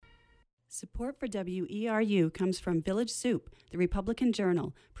Support for WERU comes from Village Soup, the Republican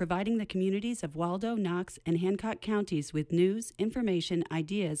Journal, providing the communities of Waldo, Knox, and Hancock counties with news, information,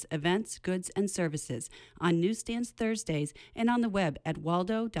 ideas, events, goods, and services on newsstands Thursdays and on the web at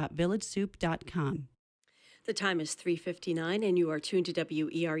waldo.villagesoup.com. The time is 3:59, and you are tuned to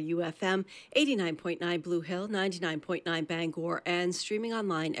WERU-FM, 89.9 Blue Hill, 99.9 Bangor, and streaming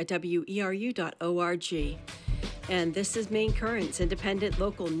online at weru.org. And this is Maine Currents, independent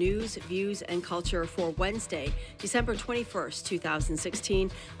local news, views, and culture for Wednesday, December 21st,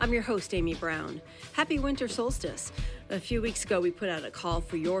 2016. I'm your host, Amy Brown. Happy winter solstice. A few weeks ago, we put out a call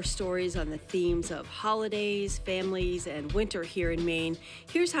for your stories on the themes of holidays, families, and winter here in Maine.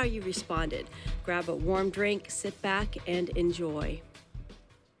 Here's how you responded. Grab a warm drink, sit back, and enjoy.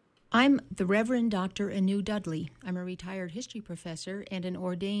 I'm the Reverend Dr. Anu Dudley. I'm a retired history professor and an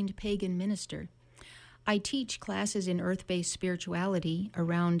ordained pagan minister. I teach classes in earth-based spirituality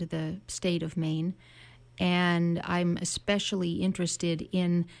around the state of Maine, and I'm especially interested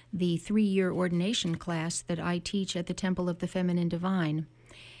in the 3-year ordination class that I teach at the Temple of the Feminine Divine.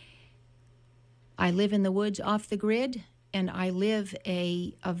 I live in the woods off the grid, and I live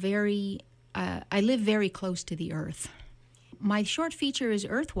very close to the earth. My short feature is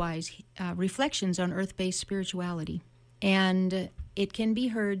Earthwise, Reflections on Earth-Based Spirituality, and it can be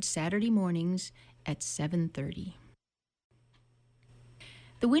heard Saturday mornings at 7:30.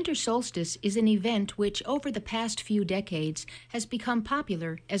 The winter solstice is an event which, over the past few decades, has become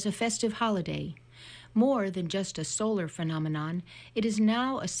popular as a festive holiday. More than just a solar phenomenon, it is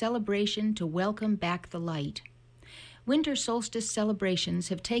now a celebration to welcome back the light. Winter solstice celebrations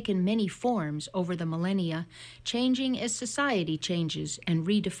have taken many forms over the millennia, changing as society changes and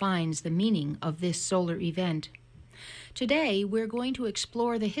redefines the meaning of this solar event. Today, we're going to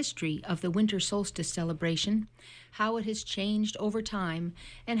explore the history of the winter solstice celebration, how it has changed over time,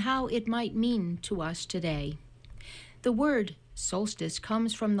 and how it might mean to us today. The word solstice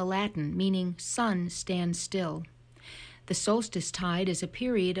comes from the Latin, meaning sun stands still. The solstice tide is a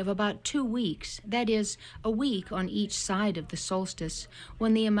period of about 2 weeks, that is, a week on each side of the solstice,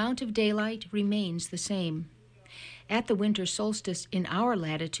 when the amount of daylight remains the same. At the winter solstice in our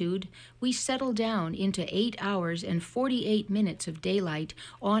latitude, we settle down into 8 hours and 48 minutes of daylight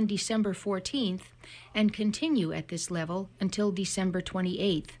on December 14th and continue at this level until December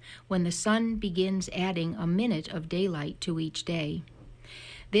 28th, when the sun begins adding a minute of daylight to each day.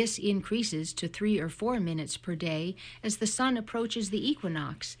 This increases to 3 or 4 minutes per day as the sun approaches the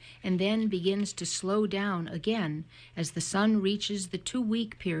equinox and then begins to slow down again as the sun reaches the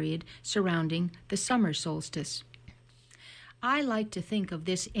 2-week period surrounding the summer solstice. I like to think of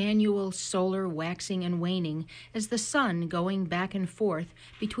this annual solar waxing and waning as the sun going back and forth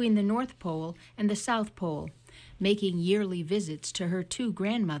between the North Pole and the South Pole, making yearly visits to her 2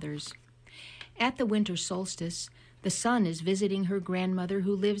 grandmothers. At the winter solstice, the sun is visiting her grandmother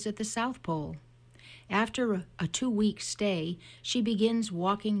who lives at the South Pole. After a 2-week stay, she begins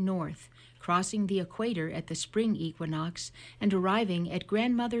walking north, crossing the equator at the spring equinox and arriving at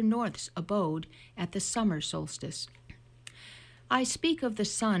Grandmother North's abode at the summer solstice. I speak of the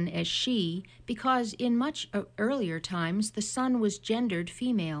sun as she because in much earlier times the sun was gendered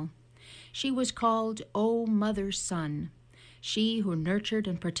female. She was called O Mother Sun, she who nurtured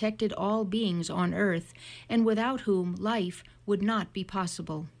and protected all beings on earth and without whom life would not be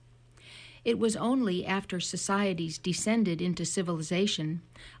possible. It was only after societies descended into civilization,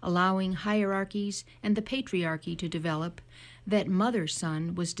 allowing hierarchies and the patriarchy to develop, that Mother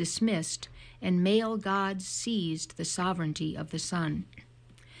Sun was dismissed and male gods seized the sovereignty of the sun.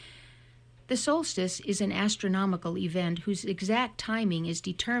 The solstice is an astronomical event whose exact timing is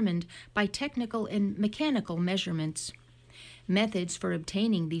determined by technical and mechanical measurements. Methods for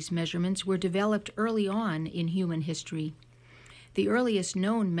obtaining these measurements were developed early on in human history. The earliest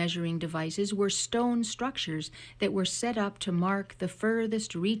known measuring devices were stone structures that were set up to mark the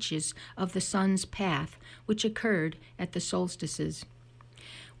furthest reaches of the sun's path, which occurred at the solstices.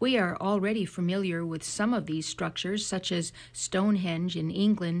 We are already familiar with some of these structures, such as Stonehenge in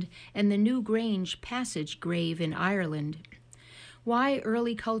England and the Newgrange Passage grave in Ireland. Why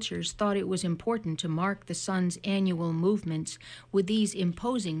early cultures thought it was important to mark the sun's annual movements with these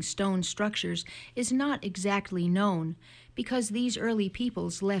imposing stone structures is not exactly known, because these early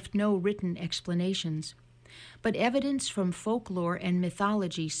peoples left no written explanations. But evidence from folklore and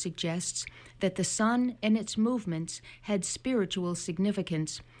mythology suggests that the sun and its movements had spiritual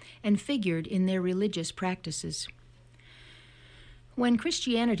significance and figured in their religious practices. When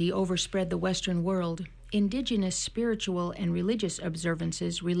Christianity overspread the Western world, indigenous spiritual and religious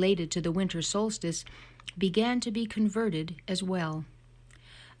observances related to the winter solstice began to be converted as well.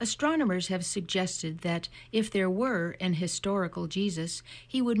 Astronomers have suggested that if there were an historical Jesus,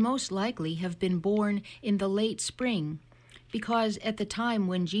 he would most likely have been born in the late spring, because at the time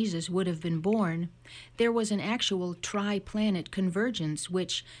when Jesus would have been born, there was an actual tri-planet convergence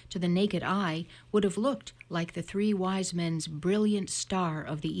which, to the naked eye, would have looked like the three wise men's brilliant star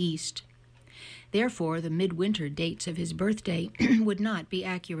of the east. Therefore, the midwinter dates of his birthday would not be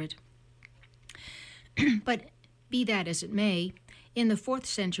accurate. But be that as it may, in the 4th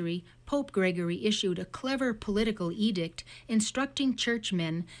century, Pope Gregory issued a clever political edict instructing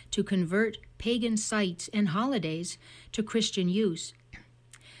churchmen to convert pagan sites and holidays to Christian use.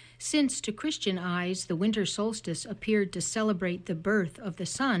 Since to Christian eyes the winter solstice appeared to celebrate the birth of the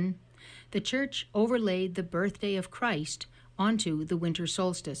sun, the Church overlaid the birthday of Christ onto the winter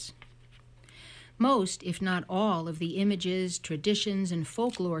solstice. Most, if not all, of the images, traditions, and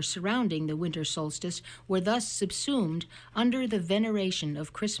folklore surrounding the winter solstice were thus subsumed under the veneration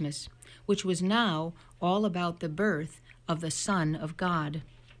of Christmas, which was now all about the birth of the Son of God.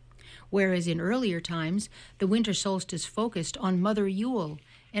 Whereas in earlier times, the winter solstice focused on Mother Yule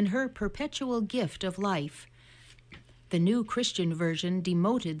and her perpetual gift of life. The new Christian version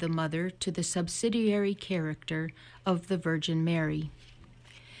demoted the mother to the subsidiary character of the Virgin Mary.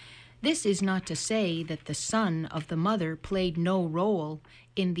 This is not to say that the son of the mother played no role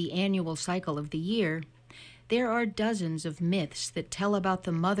in the annual cycle of the year. There are dozens of myths that tell about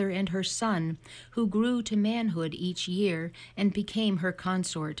the mother and her son who grew to manhood each year and became her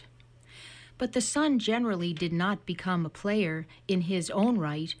consort. But the son generally did not become a player in his own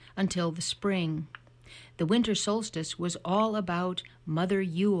right until the spring. The winter solstice was all about Mother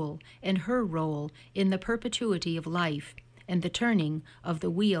Yule and her role in the perpetuity of life and the turning of the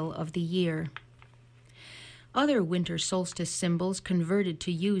wheel of the year. Other winter solstice symbols converted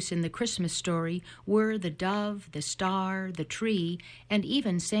to use in the Christmas story were the dove, the star, the tree, and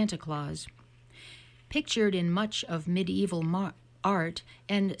even Santa Claus. Pictured in much of medieval art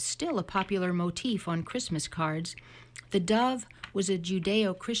and still a popular motif on Christmas cards, the dove was a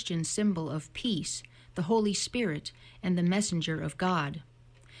Judeo-Christian symbol of peace, the Holy Spirit, and the messenger of God.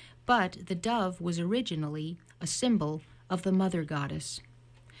 But the dove was originally a symbol of the Mother Goddess.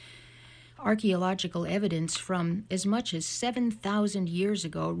 Archaeological evidence from as much as 7,000 years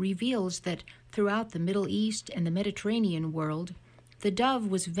ago reveals that throughout the Middle East and the Mediterranean world, the dove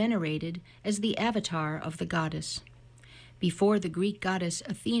was venerated as the avatar of the goddess. Before the Greek goddess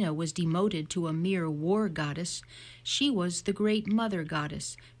Athena was demoted to a mere war goddess, she was the great mother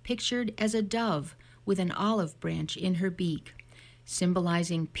goddess, pictured as a dove with an olive branch in her beak,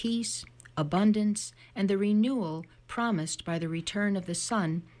 symbolizing peace, abundance, and the renewal promised by the return of the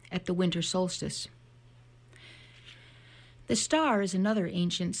sun at the winter solstice. The star is another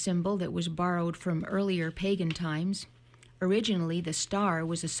ancient symbol that was borrowed from earlier pagan times. Originally, the star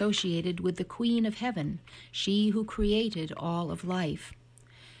was associated with the Queen of Heaven, she who created all of life.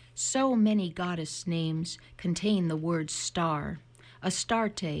 So many goddess names contain the word star: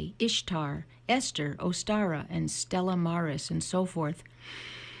 Astarte, Ishtar, Esther, Ostara, and Stella Maris, and so forth.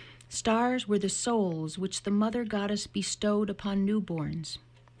 Stars were the souls which the mother goddess bestowed upon newborns.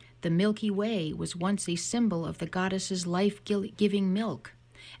 The Milky Way was once a symbol of the goddess's life-giving milk,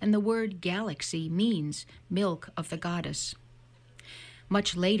 and the word galaxy means milk of the goddess.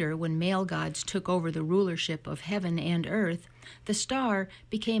 Much later, when male gods took over the rulership of heaven and earth, the star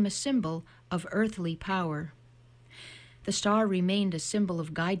became a symbol of earthly power. The star remained a symbol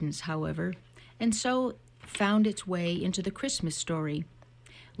of guidance, however, and so found its way into the Christmas story,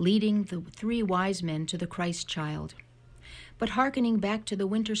 leading the three wise men to the Christ child. But hearkening back to the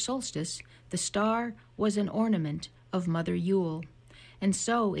winter solstice, the star was an ornament of Mother Yule, and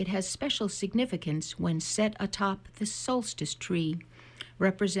so it has special significance when set atop the solstice tree,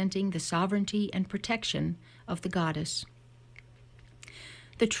 representing the sovereignty and protection of the goddess.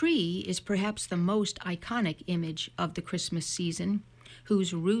 The tree is perhaps the most iconic image of the Christmas season,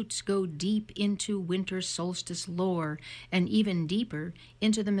 whose roots go deep into winter solstice lore and even deeper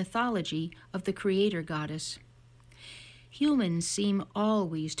into the mythology of the creator goddess. Humans seem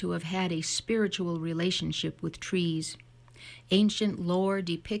always to have had a spiritual relationship with trees. Ancient lore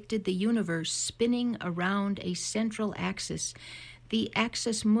depicted the universe spinning around a central axis, the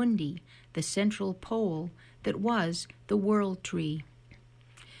axis mundi, the central pole that was the world tree.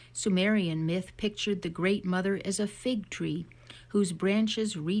 Sumerian myth pictured the Great Mother as a fig tree, whose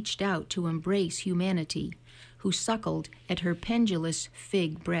branches reached out to embrace humanity, who suckled at her pendulous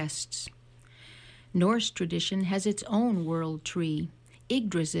fig breasts. Norse tradition has its own world tree,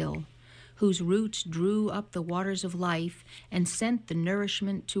 Yggdrasil, whose roots drew up the waters of life and sent the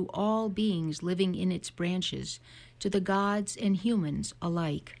nourishment to all beings living in its branches, to the gods and humans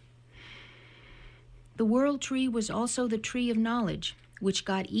alike. The world tree was also the tree of knowledge, which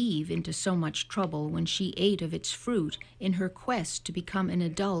got Eve into so much trouble when she ate of its fruit in her quest to become an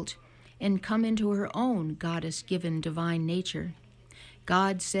adult and come into her own goddess-given divine nature.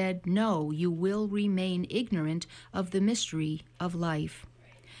 God said, "No, you will remain ignorant of the mystery of life."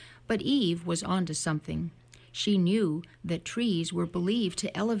 But Eve was onto something. She knew that trees were believed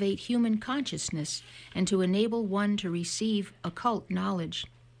to elevate human consciousness and to enable one to receive occult knowledge.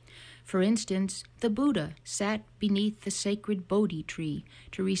 For instance, the Buddha sat beneath the sacred Bodhi tree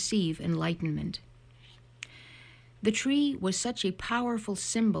to receive enlightenment. The tree was such a powerful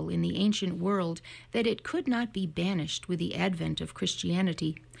symbol in the ancient world that it could not be banished with the advent of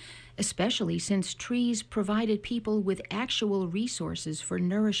Christianity, especially since trees provided people with actual resources for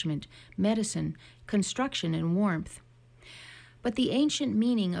nourishment, medicine, construction, and warmth. But the ancient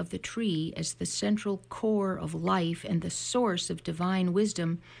meaning of the tree as the central core of life and the source of divine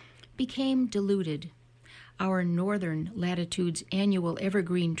wisdom became diluted. Our northern latitude's annual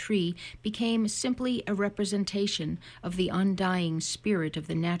evergreen tree became simply a representation of the undying spirit of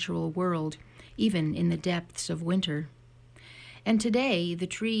the natural world, even in the depths of winter. And today, the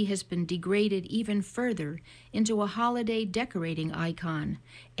tree has been degraded even further into a holiday decorating icon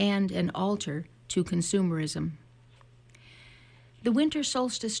and an altar to consumerism. The winter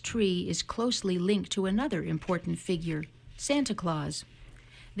solstice tree is closely linked to another important figure, Santa Claus.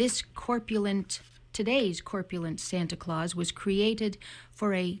 Today's corpulent Santa Claus was created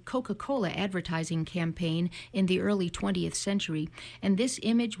for a Coca-Cola advertising campaign in the early 20th century, and this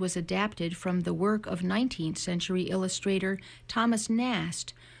image was adapted from the work of 19th century illustrator Thomas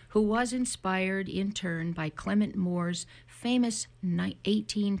Nast, who was inspired in turn by Clement Moore's famous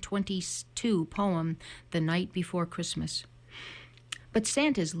 1822 poem, The Night Before Christmas. But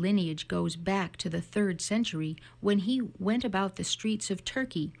Santa's lineage goes back to the 3rd century when he went about the streets of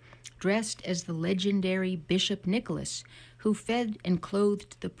Turkey, dressed as the legendary Bishop Nicholas, who fed and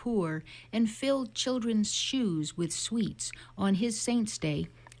clothed the poor and filled children's shoes with sweets on his Saint's Day,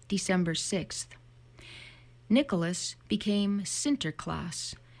 December 6th. Nicholas became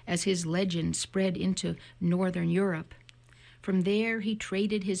Sinterklaas as his legend spread into northern Europe. From there he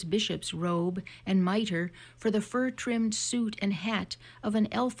traded his bishop's robe and mitre for the fur-trimmed suit and hat of an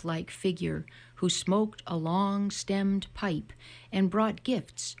elf-like figure who smoked a long-stemmed pipe and brought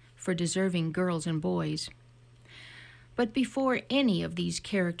gifts for deserving girls and boys. But before any of these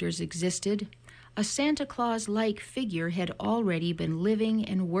characters existed, a Santa Claus-like figure had already been living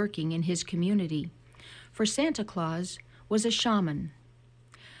and working in his community. For Santa Claus was a shaman.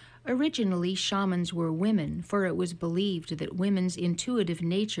 Originally, shamans were women, for it was believed that women's intuitive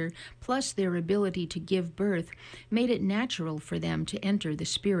nature, plus their ability to give birth, made it natural for them to enter the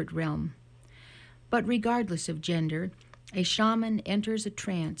spirit realm. But regardless of gender, a shaman enters a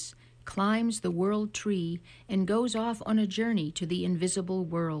trance, climbs the world tree, and goes off on a journey to the invisible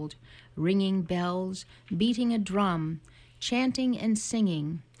world, ringing bells, beating a drum, chanting and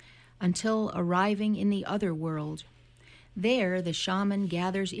singing, until arriving in the other world. There, the shaman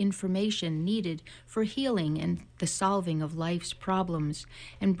gathers information needed for healing and the solving of life's problems,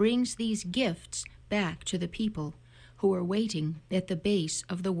 and brings these gifts back to the people who are waiting at the base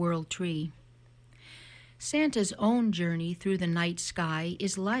of the world tree. Santa's own journey through the night sky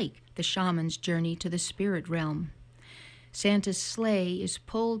is like the shaman's journey to the spirit realm. Santa's sleigh is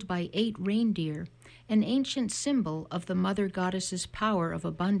pulled by 8 reindeer, an ancient symbol of the mother goddess's power of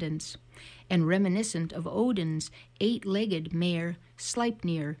abundance, and reminiscent of Odin's 8-legged mare,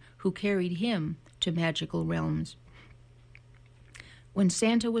 Sleipnir, who carried him to magical realms. When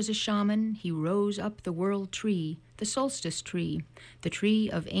Santa was a shaman, he rose up the world tree, the solstice tree, the tree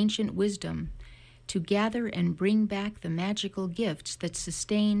of ancient wisdom, to gather and bring back the magical gifts that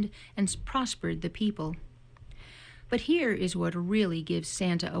sustained and prospered the people. But here is what really gives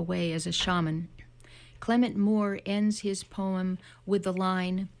Santa away as a shaman. Clement Moore ends his poem with the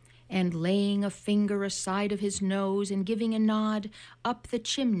line, "And laying a finger aside of his nose and giving a nod, up the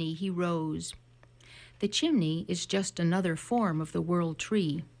chimney he rose." The chimney is just another form of the world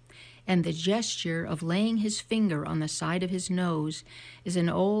tree, and the gesture of laying his finger on the side of his nose is an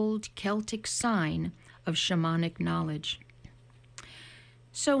old Celtic sign of shamanic knowledge.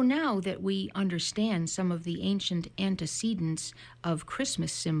 So now that we understand some of the ancient antecedents of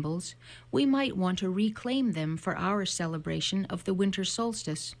Christmas symbols, we might want to reclaim them for our celebration of the winter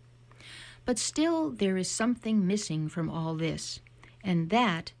solstice. But still, there is something missing from all this, and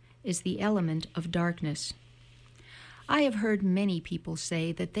that is the element of darkness. I have heard many people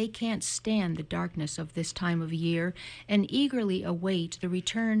say that they can't stand the darkness of this time of year and eagerly await the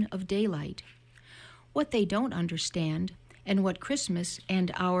return of daylight. What they don't understand, and what Christmas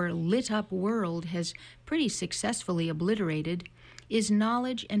and our lit-up world has pretty successfully obliterated, is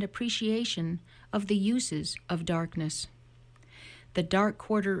knowledge and appreciation of the uses of darkness. The dark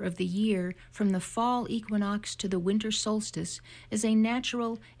quarter of the year, from the fall equinox to the winter solstice, is a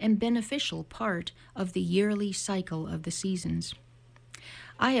natural and beneficial part of the yearly cycle of the seasons.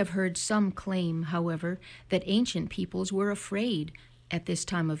 I have heard some claim, however, that ancient peoples were afraid at this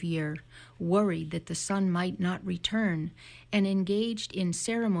time of year, worried that the sun might not return, and engaged in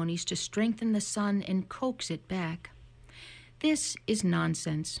ceremonies to strengthen the sun and coax it back. This is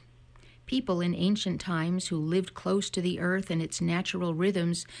nonsense. People in ancient times who lived close to the earth and its natural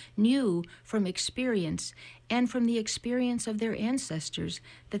rhythms knew from experience and from the experience of their ancestors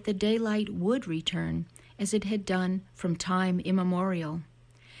that the daylight would return, as it had done from time immemorial.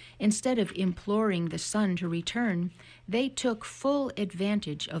 Instead of imploring the sun to return, they took full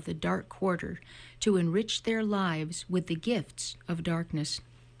advantage of the dark quarter to enrich their lives with the gifts of darkness.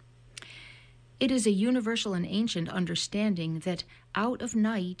 It is a universal and ancient understanding that out of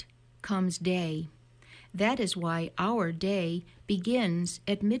night comes day. That is why our day begins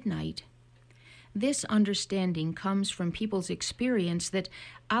at midnight. This understanding comes from people's experience that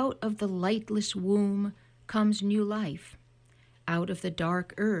out of the lightless womb comes new life. Out of the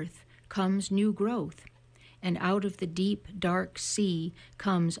dark earth comes new growth, and out of the deep, dark sea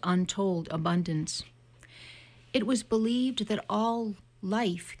comes untold abundance. It was believed that all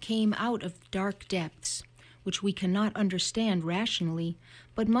life came out of dark depths, which we cannot understand rationally,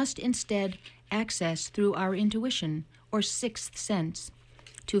 but must instead access through our intuition, or sixth sense,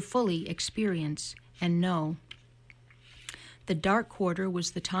 to fully experience and know. The dark quarter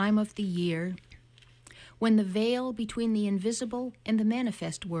was the time of the year when the veil between the invisible and the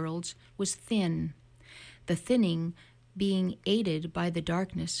manifest worlds was thin, the thinning being aided by the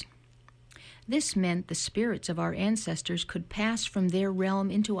darkness. This meant the spirits of our ancestors could pass from their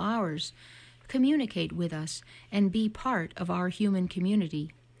realm into ours, communicate with us, and be part of our human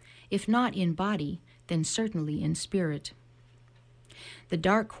community, if not in body, then certainly in spirit. The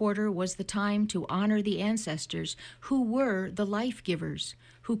dark quarter was the time to honor the ancestors who were the life givers,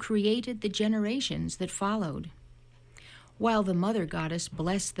 who created the generations that followed. While the Mother Goddess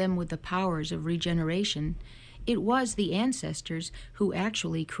blessed them with the powers of regeneration, it was the ancestors who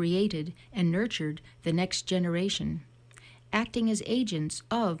actually created and nurtured the next generation, acting as agents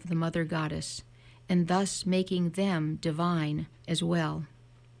of the Mother Goddess, and thus making them divine as well.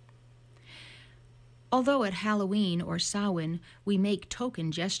 Although at Halloween or Samhain we make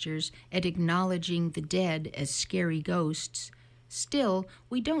token gestures at acknowledging the dead as scary ghosts, still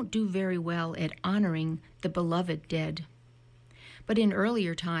we don't do very well at honoring the beloved dead. But in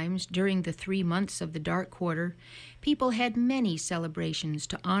earlier times, during the 3 months of the dark quarter, people had many celebrations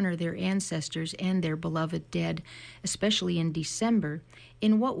to honor their ancestors and their beloved dead, especially in December,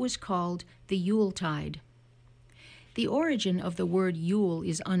 in what was called the Yuletide. The origin of the word Yule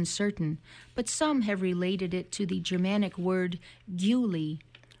is uncertain, but some have related it to the Germanic word Juli,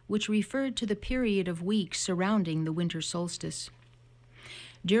 which referred to the period of weeks surrounding the winter solstice.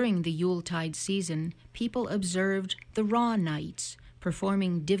 During the Yuletide season, people observed the Raw Nights,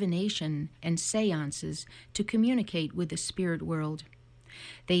 performing divination and seances to communicate with the spirit world.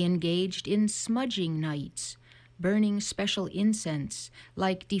 They engaged in smudging nights, burning special incense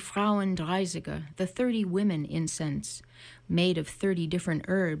like Die Frauendreisige, the 30 women incense, made of 30 different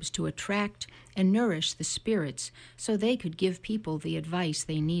herbs to attract and nourish the spirits so they could give people the advice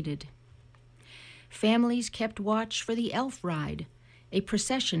they needed. Families kept watch for the Elf Ride, a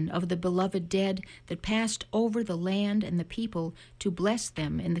procession of the beloved dead that passed over the land and the people to bless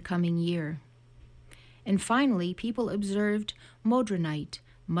them in the coming year. And finally, people observed Modronite,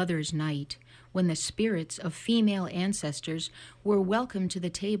 Mother's Night, when the spirits of female ancestors were welcomed to the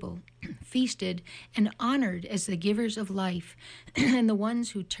table, feasted, and honored as the givers of life and the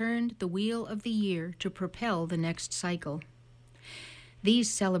ones who turned the wheel of the year to propel the next cycle.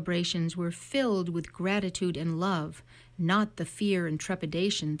 These celebrations were filled with gratitude and love, not the fear and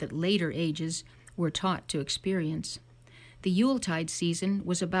trepidation that later ages were taught to experience. The Yuletide season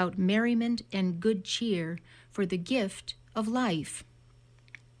was about merriment and good cheer for the gift of life.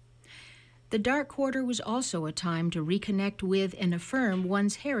 The dark quarter was also a time to reconnect with and affirm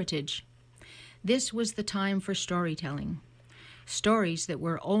one's heritage. This was the time for storytelling. Stories that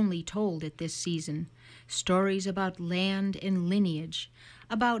were only told at this season, stories about land and lineage,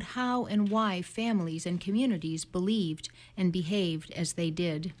 about how and why families and communities believed and behaved as they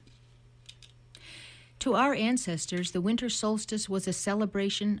did. To our ancestors, the winter solstice was a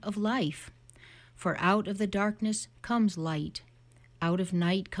celebration of life, for out of the darkness comes light, out of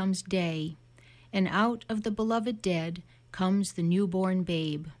night comes day, and out of the beloved dead comes the newborn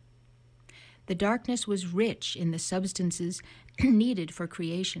babe. The darkness was rich in the substances needed for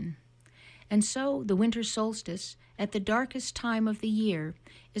creation. And so the winter solstice, at the darkest time of the year,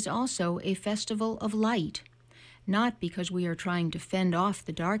 is also a festival of light, not because we are trying to fend off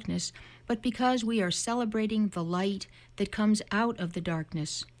the darkness, but because we are celebrating the light that comes out of the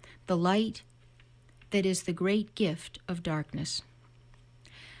darkness, the light that is the great gift of darkness.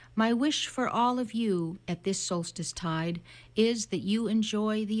 My wish for all of you at this solstice tide is that you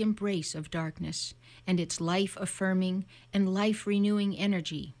enjoy the embrace of darkness and its life-affirming and life-renewing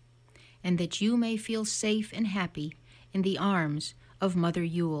energy, and that you may feel safe and happy in the arms of Mother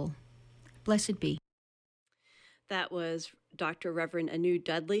Yule. Blessed be. That was Dr. Reverend Anu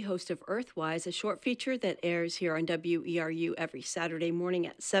Dudley, host of Earthwise, a short feature that airs here on WERU every Saturday morning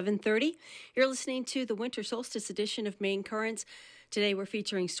at 7:30. You're listening to the Winter Solstice edition of Maine Currents. Today we're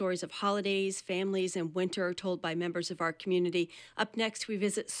featuring stories of holidays, families, and winter told by members of our community. Up next, we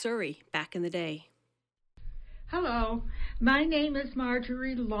visit Surrey back in the day. Hello, my name is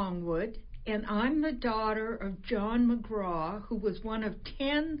Marjorie Longwood, and I'm the daughter of John McGraw, who was one of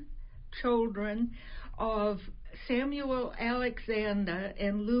 10 children of Samuel Alexander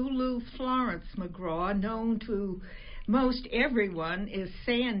and Lulu Florence McGraw, known to most everyone as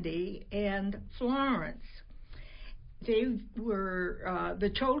Sandy and Florence.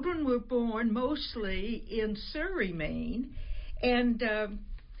 The children were born mostly in Surrey, Maine, and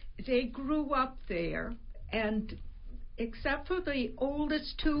they grew up there. And except for the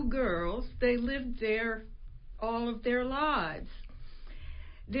oldest two girls, they lived there all of their lives.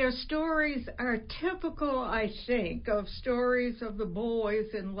 Their stories are typical, I think, of stories of the boys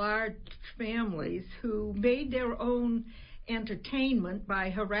in large families who made their own entertainment by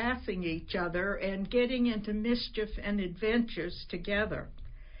harassing each other and getting into mischief and adventures together.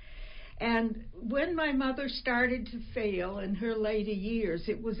 And when my mother started to fail in her later years,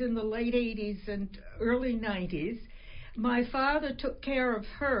 it was in the late 80s and early 90s, my father took care of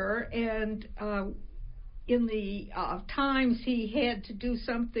her, and in the times he had to do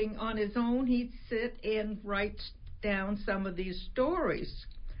something on his own, he'd sit and write down some of these stories.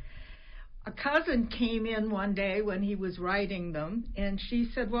 A cousin came in one day when he was writing them, and she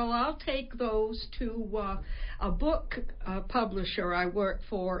said, well, I'll take those to a book publisher I work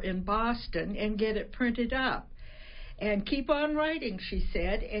for in Boston and get it printed up. And keep on writing, she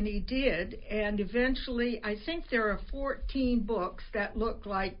said, and he did. And eventually, I think there are 14 books that look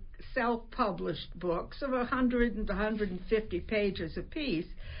like self-published books of 100 and 150 pages apiece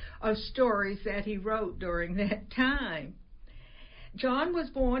of stories that he wrote during that time. John was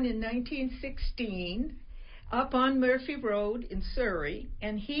born in 1916 up on Murphy Road in Surrey,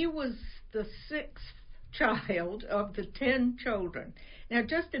 and he was the 6th child of the 10 children. Now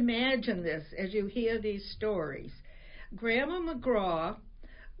just imagine this as you hear these stories. Grandma McGraw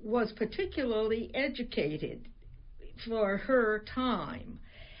was particularly educated for her time,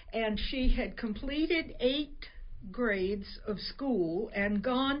 and she had completed 8 grades of school and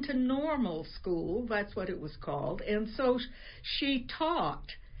gone to normal school, that's what it was called, and so she taught,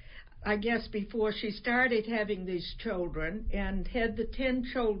 I guess, before she started having these children, and had the 10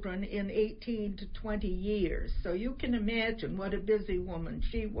 children in 18 to 20 years. So you can imagine what a busy woman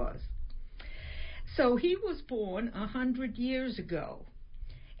she was. So he was born 100 years ago,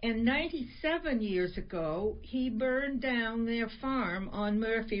 and 97 years ago he burned down their farm on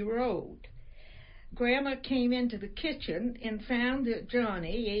Murphy Road. Grandma came into the kitchen and found that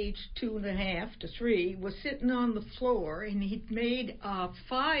Johnny, aged 2.5 to 3, was sitting on the floor, and he'd made a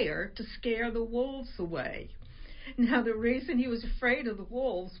fire to scare the wolves away. Now, the reason he was afraid of the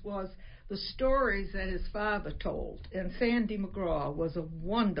wolves was the stories that his father told, and Sandy McGraw was a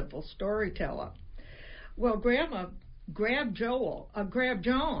wonderful storyteller. Well, Grandma grabbed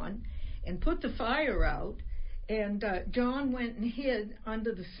John and put the fire out, and John went and hid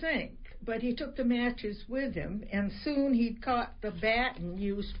under the sink. But he took the matches with him, and soon he'd caught the batten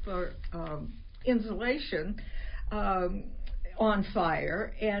used for insulation on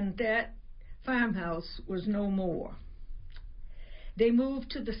fire, and that farmhouse was no more. They moved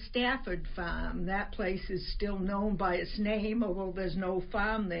to the Stafford farm. That place is still known by its name, although there's no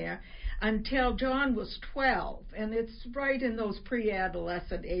farm there, until John was 12. And it's right in those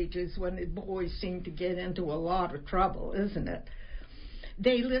pre-adolescent ages when the boys seem to get into a lot of trouble, isn't it?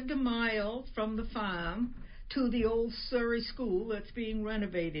 They lived a mile from the farm to the old Surrey school that's being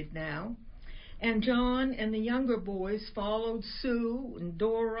renovated now. And John and the younger boys followed Sue and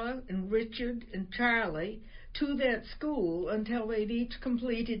Dora and Richard and Charlie to that school until they'd each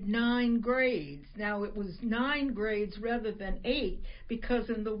completed 9 grades. Now, it was 9 grades rather than 8 because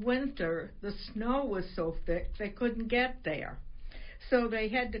in the winter the snow was so thick they couldn't get there. So they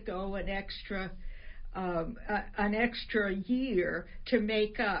had to go an extra year to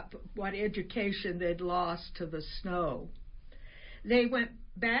make up what education they'd lost to the snow. They went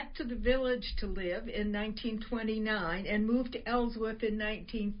back to the village to live in 1929 and moved to Ellsworth in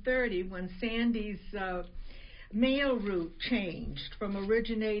 1930 when Sandy's mail route changed from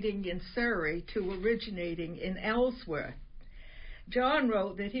originating in Surrey to originating in Ellsworth. John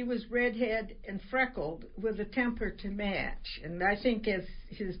wrote that he was redhead and freckled with a temper to match, and I think as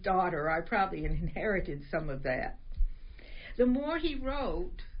his daughter I probably inherited some of that. The more he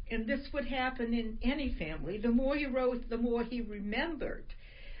wrote, and this would happen in any family, the more he wrote, the more he remembered.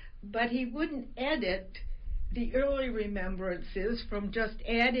 But he wouldn't edit the early remembrances from just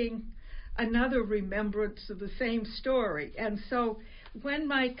adding another remembrance of the same story. And so when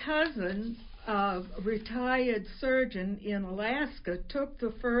my cousin, a retired surgeon in Alaska, took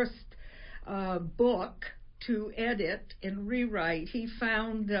the first book to edit and rewrite, he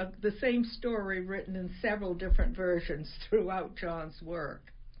found the same story written in several different versions throughout John's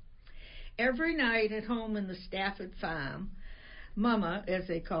work. Every night at home in the Stafford farm, Mama, as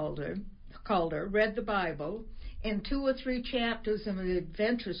they called her, read the Bible and 2 or 3 chapters of an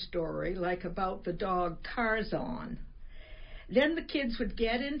adventure story like about the dog Tarzan. Then the kids would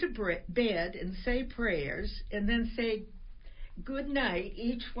get into bed and say prayers and then say good night,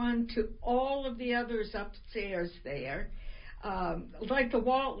 each one to all of the others upstairs there, like the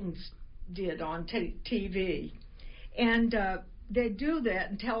Waltons did on TV. And they'd do that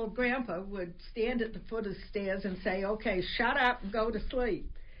until Grandpa would stand at the foot of the stairs and say, okay, shut up and go to sleep.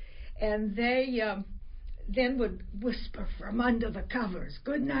 And they then would whisper from under the covers,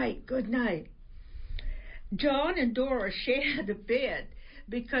 good night, good night. John and Dora shared a bed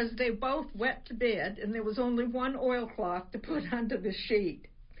because they both wet to bed and there was only one oilcloth to put under the sheet.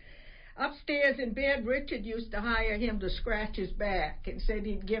 Upstairs in bed, Richard used to hire him to scratch his back and said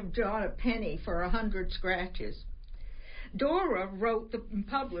he'd give John a penny for 100 scratches. Dora wrote and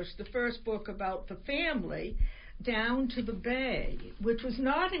published the first book about the family, Down to the Bay, which was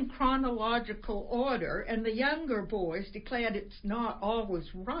not in chronological order, and the younger boys declared it's not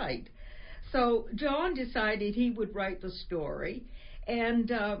always right. So John decided he would write the story,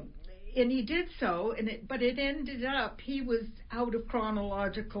 and he did so, but it ended up he was out of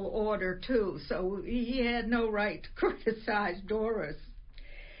chronological order too, so he had no right to criticize Dora's.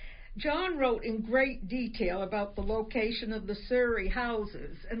 John wrote in great detail about the location of the Surrey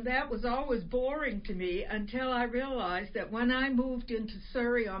houses, and that was always boring to me until I realized that when I moved into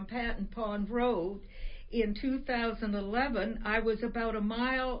Surrey on Patton Pond Road in 2011, I was about a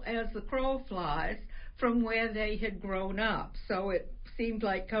mile as the crow flies from where they had grown up, so it seemed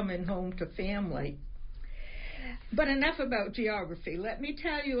like coming home to family. But enough about geography. Let me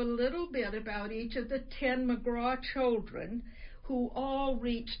tell you a little bit about each of the 10 McGraw children who all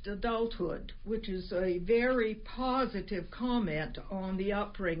reached adulthood, which is a very positive comment on the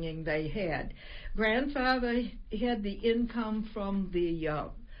upbringing they had. Grandfather had the income from the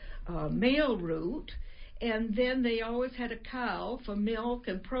mail route, and then they always had a cow for milk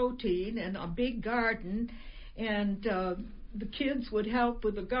and protein and a big garden, and the kids would help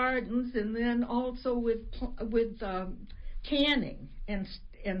with the gardens and then also with canning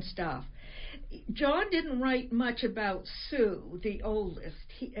and stuff. John didn't write much about Sue, the oldest.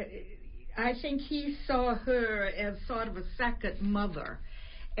 I think he saw her as sort of a second mother,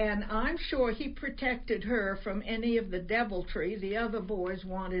 and I'm sure he protected her from any of the deviltry the other boys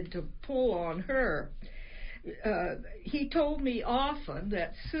wanted to pull on her. He told me often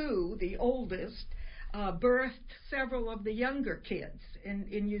that Sue, the oldest, birthed several of the younger kids, and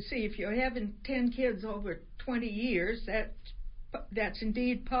you see, if you're having 10 kids over 20 years, that's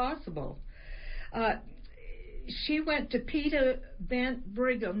indeed possible. She went to Peter Bent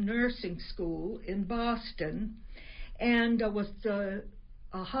Brigham Nursing School in Boston and was the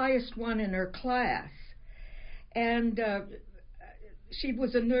highest one in her class. And she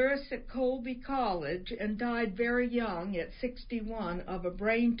was a nurse at Colby College and died very young at 61 of a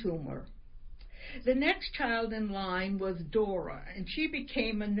brain tumor. The next child in line was Dora, and she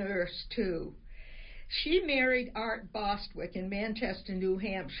became a nurse too. She married Art Bostwick in Manchester, New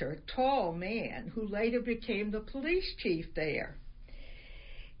Hampshire, a tall man who later became the police chief there.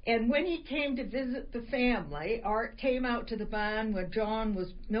 And when he came to visit the family, Art came out to the barn where John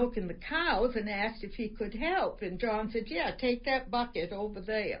was milking the cows and asked if he could help. And John said, yeah, take that bucket over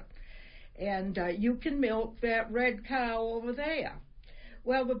there. And you can milk that red cow over there.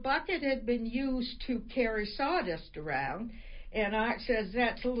 Well, the bucket had been used to carry sawdust around, and Art says,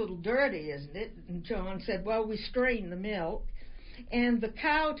 that's a little dirty, isn't it? And John said, well, we strain the milk. And the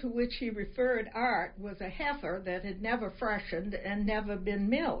cow to which he referred Art was a heifer that had never freshened and never been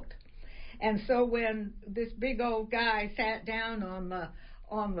milked. And so when this big old guy sat down on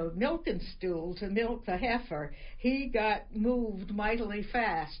the milking stool to milk the heifer, he got moved mightily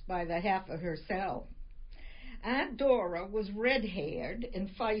fast by the heifer herself. Aunt Dora was red-haired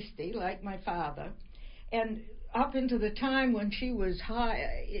and feisty like my father, and up into the time when she was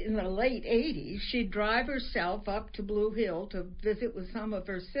high, in the late 80s, she'd drive herself up to Blue Hill to visit with some of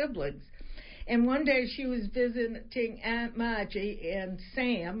her siblings. And one day she was visiting Aunt Margie and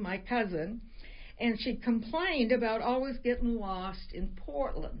Sam, my cousin, and she complained about always getting lost in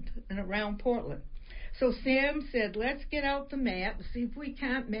Portland and around Portland. So Sam said, let's get out the map and see if we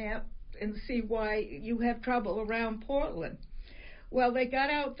can't map and see why you have trouble around Portland. Well, they got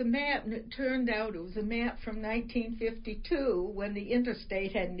out the map, and it turned out it was a map from 1952 when the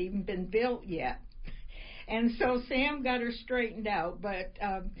interstate hadn't even been built yet. And so Sam got her straightened out, but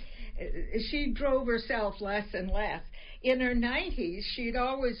she drove herself less and less. In her 90s, she'd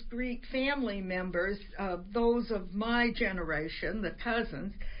always greet family members, those of my generation, the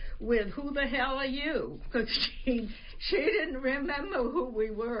cousins, with, who the hell are you? Because she didn't remember who we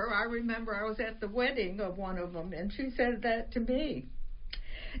were. I remember I was at the wedding of one of them, and she said that to me.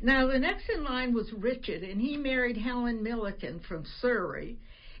 Now, the next in line was Richard, and he married Helen Milliken from Surrey,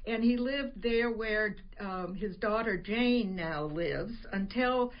 and he lived there where his daughter Jane now lives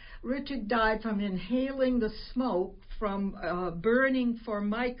until Richard died from inhaling the smoke from burning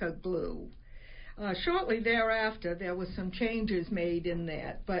Formica glue. Shortly thereafter, there were some changes made in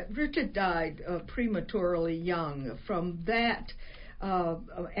that, but Richard died prematurely young from that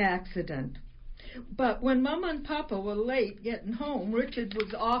accident. But when Mama and Papa were late getting home, Richard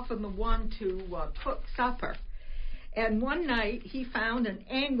was often the one to cook supper. And one night, he found an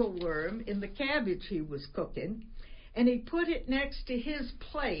angleworm in the cabbage he was cooking, and he put it next to his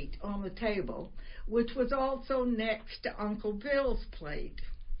plate on the table, which was also next to Uncle Bill's plate.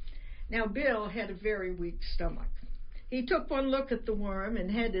 Now, Bill had a very weak stomach. He took one look at the worm and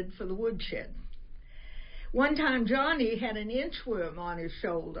headed for the woodshed. One time, Johnny had an inchworm on his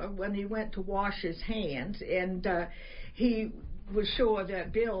shoulder when he went to wash his hands, and he was sure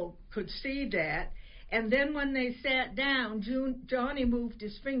that Bill could see that. And then when they sat down, Johnny moved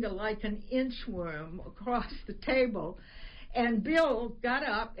his finger like an inchworm across the table, and Bill got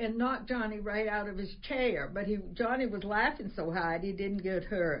up and knocked Johnny right out of his chair, but Johnny was laughing so hard he didn't get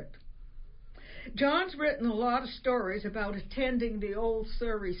hurt. John's written a lot of stories about attending the old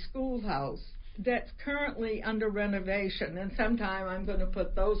Surrey schoolhouse that's currently under renovation, and sometime I'm going to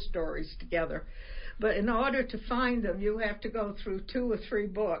put those stories together. But in order to find them, you have to go through 2 or 3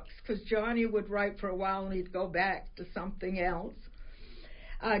 books, because Johnny would write for a while and he'd go back to something else.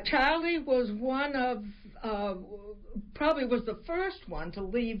 Charlie was probably was the first one to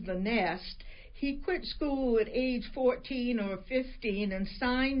leave the nest. He quit school at age 14 or 15 and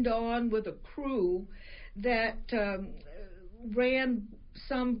signed on with a crew that ran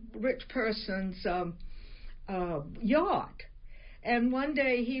some rich person's yacht. And one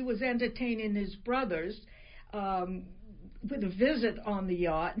day he was entertaining his brothers with a visit on the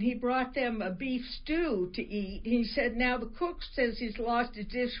yacht, and he brought them a beef stew to eat. He said, now the cook says he's lost his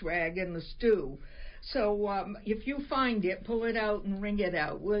dish rag in the stew. So if you find it, pull it out and wring it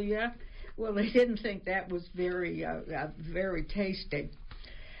out, will you? Well, they didn't think that was very tasty.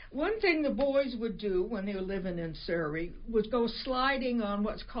 One thing the boys would do when they were living in Surrey was go sliding on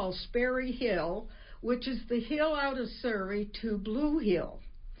what's called Sperry Hill, which is the hill out of Surrey to Blue Hill.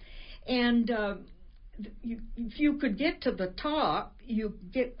 And if you could get to the top, you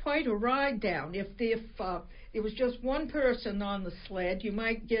get quite a ride down. If it was just one person on the sled, you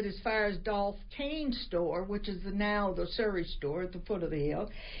might get as far as Dolph Kane's store, which is now the Surrey store at the foot of the hill.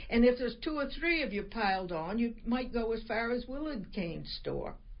 And if there's 2 or 3 of you piled on, you might go as far as Willard Kane's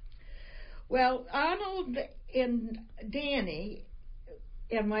store. Well, Arnold and Danny,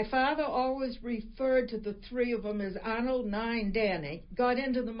 and my father always referred to the 3 of them as Arnold, Nye, and Danny, got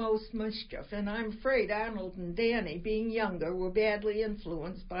into the most mischief. And I'm afraid Arnold and Danny, being younger, were badly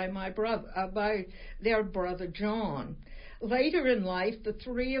influenced by by their brother John. Later in life, the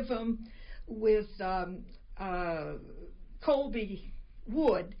 3 of them with Colby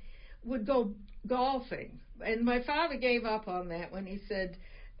Wood would go golfing. And my father gave up on that when he said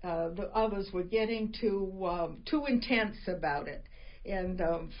the others were getting too intense about it. And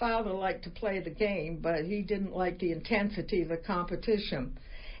Father liked to play the game, but he didn't like the intensity of the competition.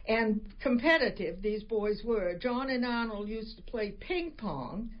 And competitive these boys were. John and Arnold used to play ping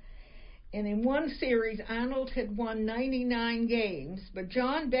pong, and in one series Arnold had won 99 games, but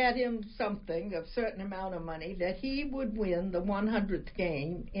John bet him something, a certain amount of money, that he would win the 100th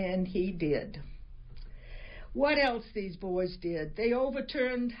game, and he did. What else these boys did? They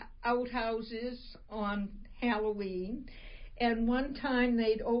overturned outhouses on Halloween, and one time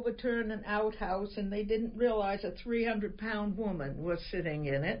they'd overturn an outhouse and they didn't realize a 300-pound woman was sitting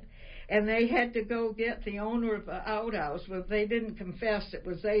in it, and they had to go get the owner of the outhouse, but they didn't confess it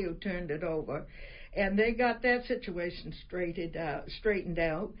was they who turned it over, and they got that situation straightened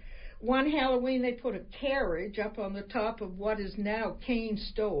out. One Halloween they put a carriage up on the top of what is now Kane's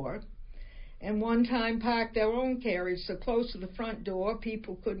store, and one time parked their own carriage so close to the front door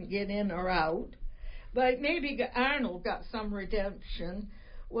people couldn't get in or out. But maybe Arnold got some redemption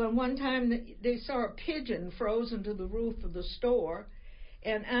when one time they saw a pigeon frozen to the roof of the store,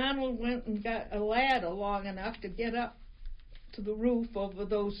 and Arnold went and got a ladder long enough to get up to the roof over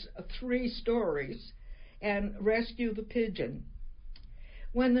those 3 stories and rescue the pigeon.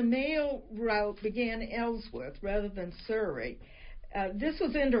 When the mail route began Ellsworth rather than Surrey, this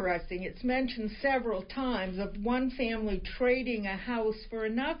was interesting. It's mentioned several times of one family trading a house for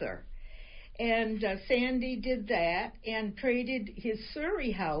another. And Sandy did that and traded his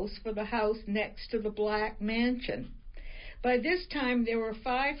Surrey house for the house next to the Black Mansion. By this time, there were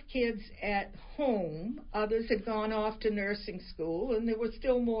 5 kids at home. Others had gone off to nursing school, and there was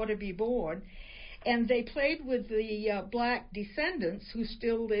still more to be born. And they played with the black descendants who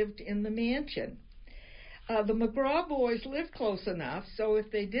still lived in the mansion. The McGraw boys lived close enough, so if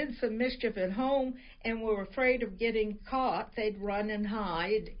they did some mischief at home and were afraid of getting caught, they'd run and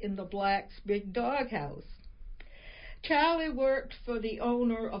hide in the blacks' big doghouse. Charlie worked for the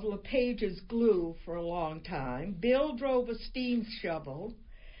owner of LePage's Glue for a long time. Bill drove a steam shovel.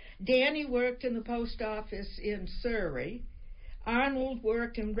 Danny worked in the post office in Surrey. Arnold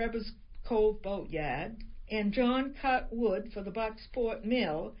worked in Rebbe's Cove Boatyard. And John cut wood for the Bucksport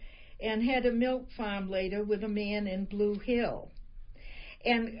Mill and had a milk farm later with a man in Blue Hill.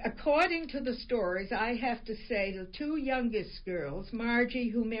 And according to the stories, I have to say the 2 youngest girls, Margie,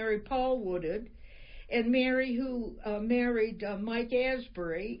 who married Paul Woodard, and Mary, who married Mike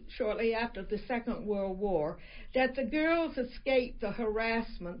Asbury shortly after the Second World War, that the girls escaped the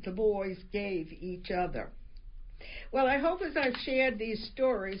harassment the boys gave each other. Well, I hope as I've shared these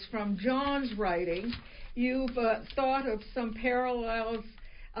stories from John's writing, you've thought of some parallels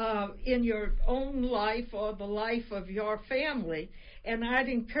in your own life or the life of your family, and I'd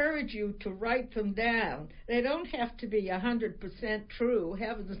encourage you to write them down. They don't have to be 100% true.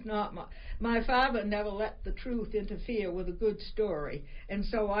 Heavens not. My father never let the truth interfere with a good story, and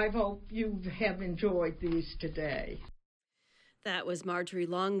so I hope you have enjoyed these today. That was Marjorie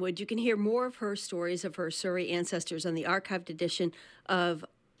Longwood. You can hear more of her stories of her Surrey ancestors on the archived edition of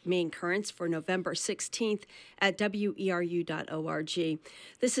Maine Currents for November 16th at weru.org.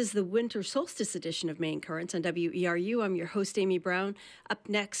 This is the winter solstice edition of Maine Currents on WERU. I'm your host, Amy Brown. Up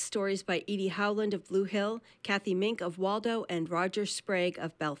next, stories by Edie Howland of Blue Hill, Kathy Mink of Waldo, and Roger Sprague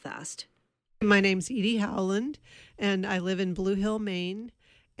of Belfast. My name's Edie Howland, and I live in Blue Hill, Maine,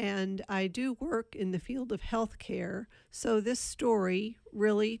 and I do work in the field of healthcare, so this story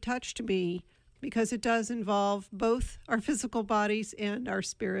really touched me because it does involve both our physical bodies and our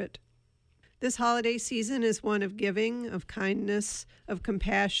spirit. This holiday season is one of giving, of kindness, of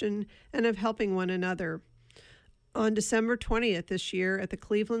compassion, and of helping one another. On December 20th this year at the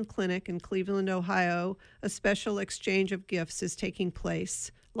Cleveland Clinic in Cleveland, Ohio, a special exchange of gifts is taking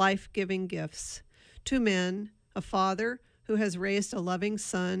place, life-giving gifts. 2 men, a father who has raised a loving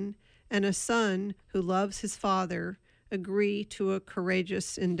son, and a son who loves his father, agree to a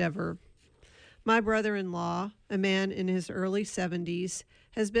courageous endeavor. My brother-in-law, a man in his early 70s,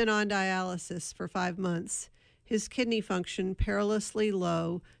 has been on dialysis for 5 months. His kidney function perilously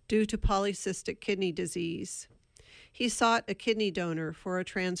low due to polycystic kidney disease. He sought a kidney donor for a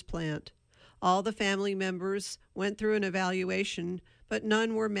transplant. All the family members went through an evaluation, but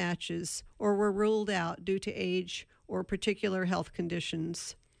none were matches or were ruled out due to age or particular health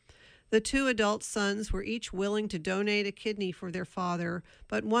conditions. The 2 adult sons were each willing to donate a kidney for their father,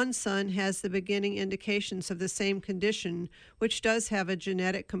 but one son has the beginning indications of the same condition, which does have a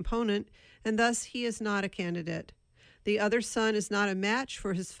genetic component, and thus he is not a candidate. The other son is not a match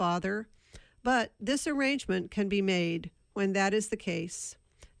for his father, but this arrangement can be made when that is the case.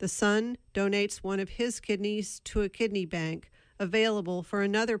 The son donates one of his kidneys to a kidney bank available for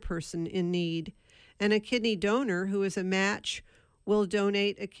another person in need, and a kidney donor who is a match will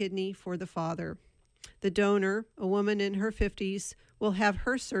donate a kidney for the father. The donor, a woman in her 50s, will have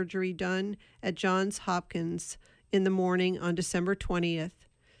her surgery done at Johns Hopkins in the morning on December 20th.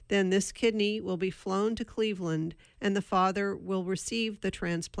 Then this kidney will be flown to Cleveland, and the father will receive the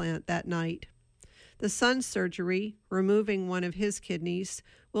transplant that night. The son's surgery, removing one of his kidneys,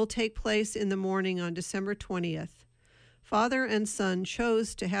 will take place in the morning on December 20th. Father and son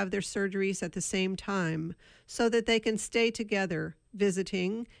chose to have their surgeries at the same time so that they can stay together,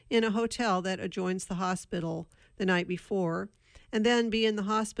 visiting in a hotel that adjoins the hospital the night before, and then be in the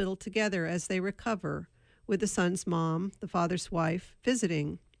hospital together as they recover, with the son's mom, the father's wife,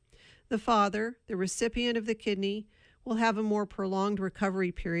 visiting. The father, the recipient of the kidney, will have a more prolonged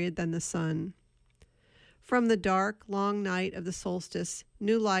recovery period than the son. From the dark, long night of the solstice,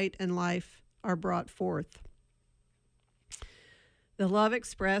 new light and life are brought forth. The love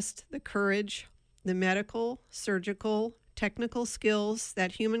expressed, the courage, the medical, surgical, technical skills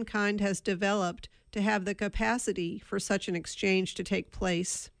that humankind has developed to have the capacity for such an exchange to take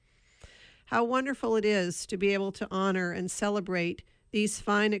place. How wonderful it is to be able to honor and celebrate these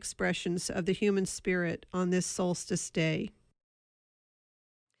fine expressions of the human spirit on this solstice day.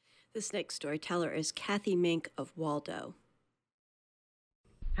 This next storyteller is Kathy Mink of Waldo.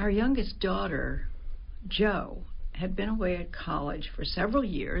 Our youngest daughter, Jo, had been away at college for several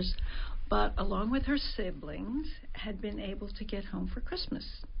years, but along with her siblings, had been able to get home for Christmas.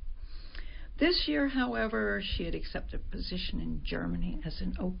 This year, however, she had accepted a position in Germany as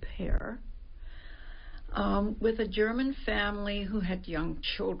an au pair with a German family who had young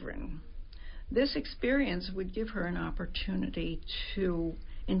children. This experience would give her an opportunity to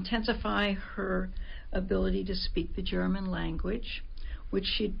intensify her ability to speak the German language, which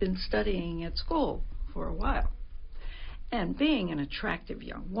she'd been studying at school for a while. And being an attractive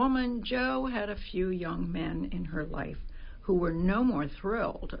young woman, Jo had a few young men in her life who were no more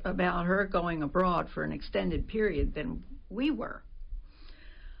thrilled about her going abroad for an extended period than we were.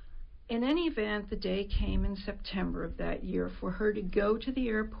 In any event, the day came in September of that year for her to go to the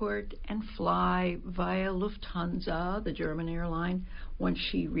airport and fly via Lufthansa, the German airline, once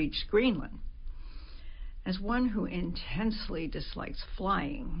she reached Greenland. As one who intensely dislikes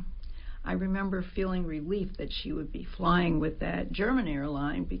flying, I remember feeling relief that she would be flying with that German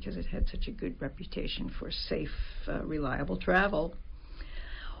airline because it had such a good reputation for safe, reliable travel.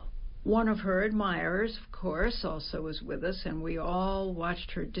 One of her admirers, of course, also was with us, and we all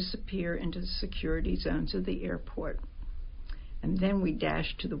watched her disappear into the security zones of the airport. And then we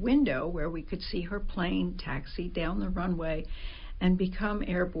dashed to the window where we could see her plane taxi down the runway and become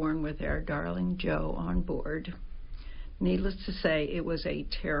airborne with our darling Jo on board. Needless to say, it was a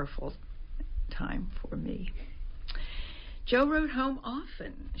terrible time for me. Jo wrote home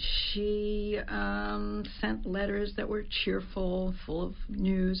often. She sent letters that were cheerful, full of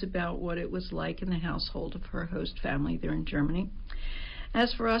news about what it was like in the household of her host family there in Germany.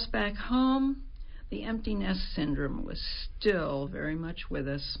 As for us back home, the empty nest syndrome was still very much with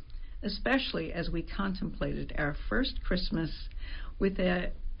us, especially as we contemplated our first Christmas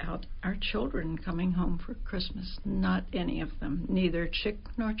without our children coming home for Christmas. Not any of them, neither chick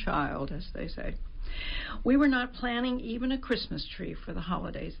nor child, as they say. We were not planning even a Christmas tree for the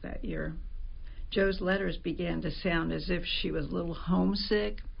holidays that year. Jo's letters began to sound as if she was a little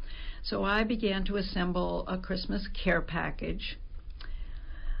homesick, so I began to assemble a Christmas care package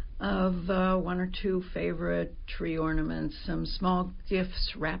of one or two favorite tree ornaments, some small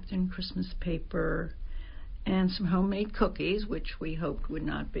gifts wrapped in Christmas paper, and some homemade cookies, which we hoped would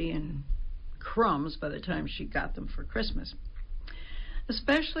not be in crumbs by the time she got them for Christmas.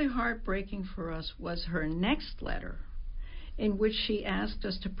 Especially heartbreaking for us was her next letter, in which she asked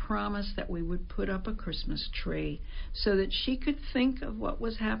us to promise that we would put up a Christmas tree so that she could think of what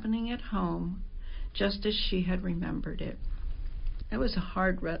was happening at home just as she had remembered it. It was a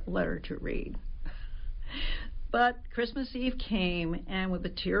hard letter to read. But Christmas Eve came, and with a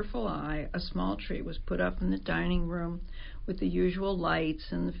tearful eye, a small tree was put up in the dining room with the usual lights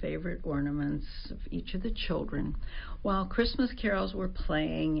and the favorite ornaments of each of the children, while Christmas carols were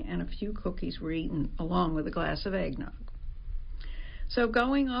playing and a few cookies were eaten along with a glass of eggnog. So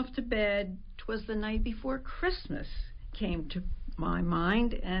going off to bed, 'twas the night before Christmas, came to my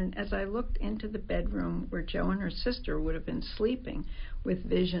mind, and as I looked into the bedroom where Jo and her sister would have been sleeping, with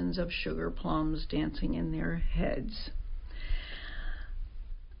visions of sugar plums dancing in their heads,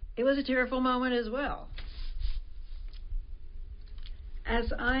 it was a tearful moment as well.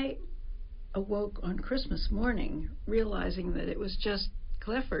 As I awoke on Christmas morning, realizing that it was just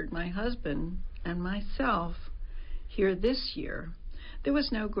Clifford, my husband, and myself here this year, there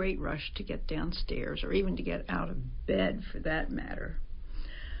was no great rush to get downstairs or even to get out of bed for that matter.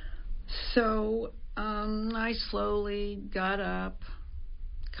 So I slowly got up,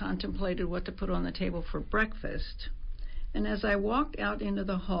 contemplated what to put on the table for breakfast, and as I walked out into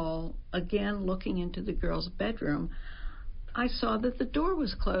the hall, again looking into the girls' bedroom, I saw that the door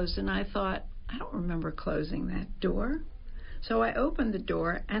was closed, and I thought, I don't remember closing that door. So I opened the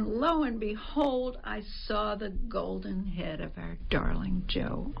door, and lo and behold, I saw the golden head of our darling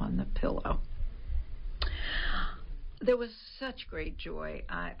Joe on the pillow. There was such great joy.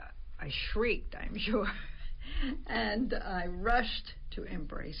 I shrieked, I'm sure, and I rushed to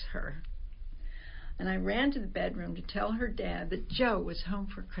embrace her. And I ran to the bedroom to tell her dad that Joe was home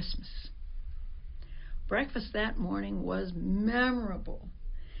for Christmas. Breakfast that morning was memorable.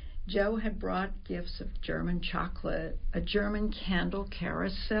 Joe had brought gifts of German chocolate, a German candle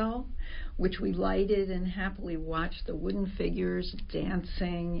carousel, which we lighted and happily watched the wooden figures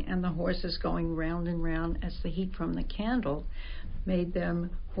dancing and the horses going round and round as the heat from the candle made them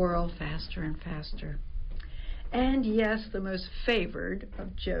whirl faster and faster. And yes, the most favored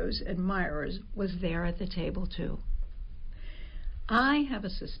of Joe's admirers was there at the table too. I have a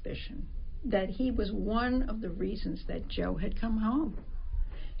suspicion that he was one of the reasons that Joe had come home.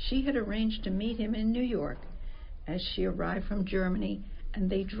 She had arranged to meet him in New York as she arrived from Germany, and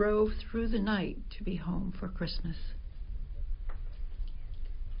they drove through the night to be home for Christmas.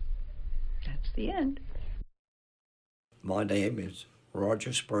 That's the end. My name is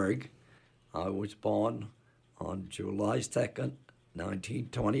Roger Sprague. I was born on July 2nd,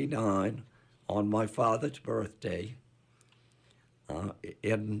 1929, on my father's birthday,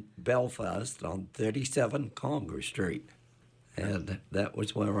 in Belfast on 37 Congress Street. And that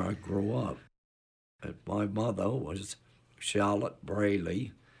was where I grew up. And my mother was Charlotte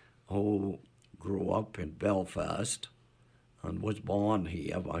Braley, who grew up in Belfast and was born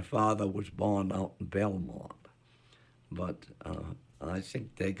here. My father was born out in Belmont. But I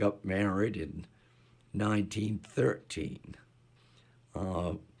think they got married in 1913.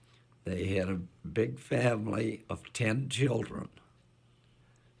 They had a big family of 10 children.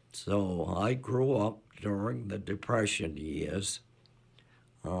 So I grew up during the Depression years.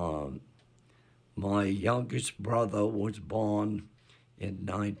 My youngest brother was born in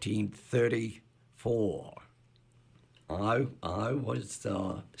 1934. I was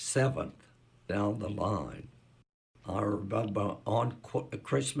seventh down the line. I remember on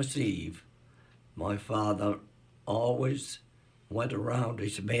Christmas Eve, my father always went around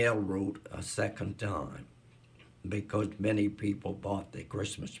his mail route a second time because many people bought their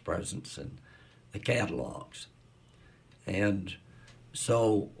Christmas presents in the catalogs. And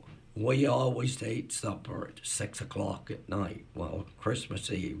so we always ate supper at 6 o'clock at night. Well,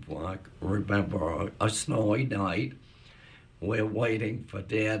 Christmas Eve, well, I remember a snowy night. We're waiting for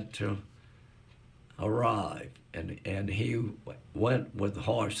Dad to arrive, and he went with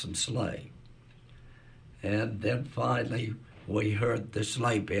horse and sleigh. And then finally we heard the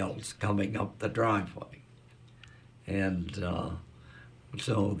sleigh bells coming up the driveway. And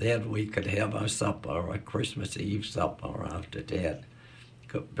so then we could have our supper, a Christmas Eve supper, after Dad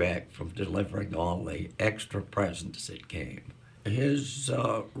got back from delivering all the extra presents that came. His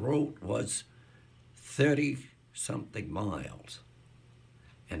route was 30-something miles,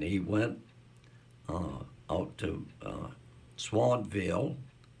 and he went out to Swanville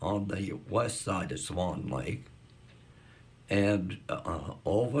on the west side of Swan Lake, and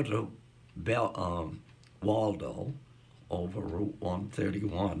over to Waldo, over Route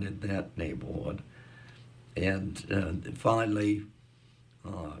 131 in that neighborhood, and finally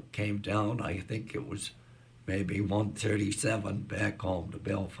came down, I think it was maybe 137, back home to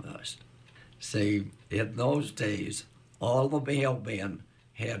Belfast. See, in those days, all the mailmen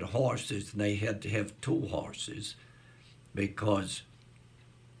had horses, and they had to have 2 horses because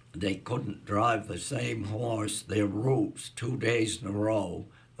they couldn't drive the same horse their routes 2 days in a row.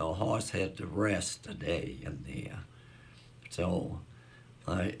 The horse had to rest a day in there. So,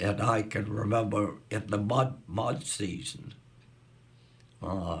 and I can remember in the mud season,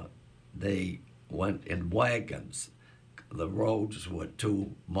 they went in wagons. The roads were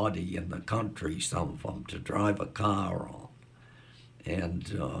too muddy in the country, some of them, to drive a car on.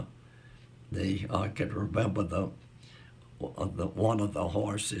 And I can remember one of the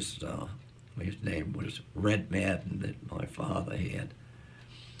horses, his name was Red Madden, that my father had.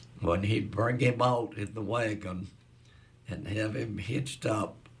 When he'd bring him out in the wagon and have him hitched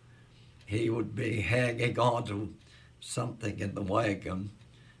up, he would be hanging on to something in the wagon,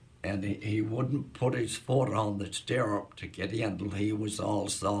 and he wouldn't put his foot on the stirrup to get in till he was all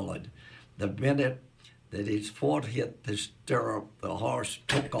solid. The minute that his foot hit the stirrup, the horse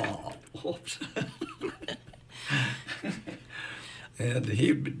took off.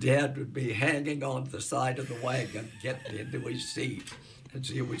 And Dad would be hanging on the side of the wagon, getting into his seat as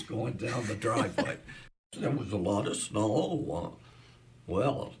he was going down the driveway. There was a lot of snow.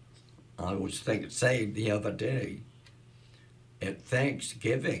 Well, I was saying the other day, at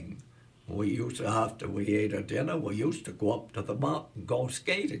Thanksgiving, we used to, after we ate our dinner, we used to go up to the mountain and go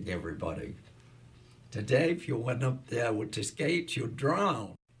skating, everybody. Today, if you went up there with the skates, you'd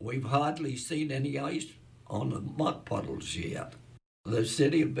drown. We've hardly seen any ice on the mud puddles yet. The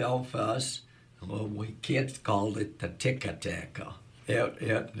city of Belfast, well, we kids called it the Tick-a-Tacker.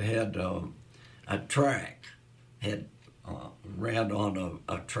 It had a track, ran on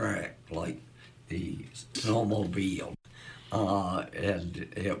a track like the snowmobile. And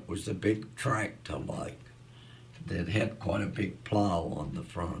it was a big tractor like that had quite a big plow on the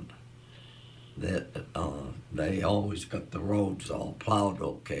front. That they always got the roads all plowed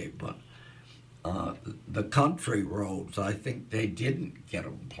okay, but the country roads, I think they didn't get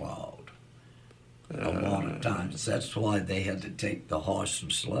them plowed a lot of times. That's why they had to take the horse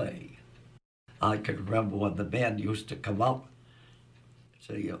and sleigh. I can remember when the men used to come up.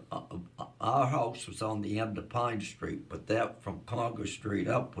 See, our house was on the end of Pine Street, but that from Congress Street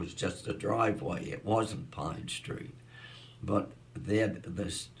up was just a driveway. It wasn't Pine Street. But then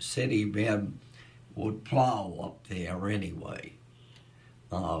the city men would plow up there anyway.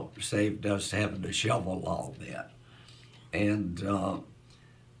 Saved us having to shovel all that. And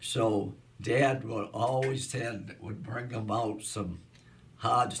so Dad would bring them out some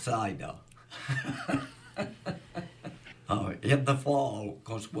hard cider. In the fall,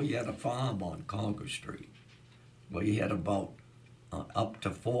 because we had a farm on Congress Street. We had about up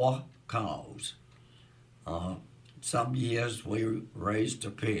to 4 cows. Some years we raised a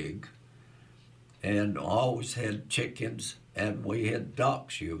pig and always had chickens, and we had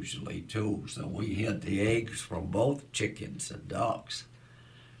ducks usually too. So we had the eggs from both chickens and ducks.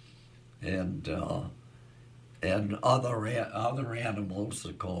 And other animals,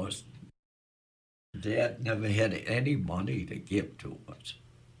 of course. Dad never had any money to give to us.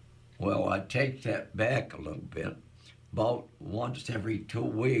 Well, I take that back a little bit. About once every 2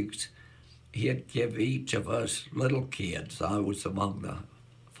 weeks, he'd give each of us little kids, I was among the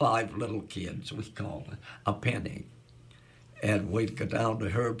 5 little kids, we called it, a penny. And we'd go down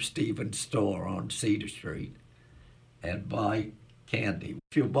to Herb Stevens' store on Cedar Street and buy candy.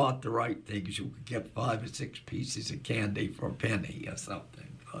 If you bought the right things, you could get 5 or 6 pieces of candy for a penny or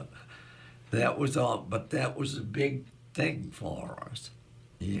something. But that was all, but that was a big thing for us,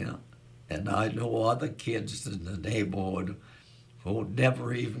 yeah. And I know other kids in the neighborhood who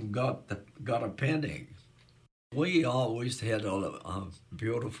never even got a penny. We always had a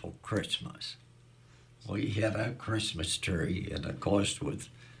beautiful Christmas. We had our Christmas tree, and of course with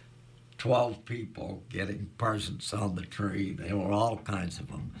 12 people getting presents on the tree, there were all kinds of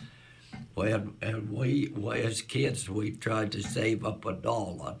them. And we as kids, we tried to save up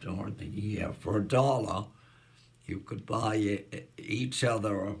 $1 during the year. For $1, you could buy each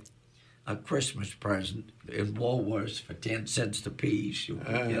other a Christmas present in Woolworths for 10 cents apiece. You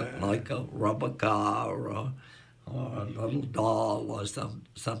could get like a rubber car or a little doll or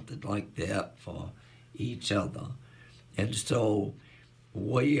something like that for each other. And so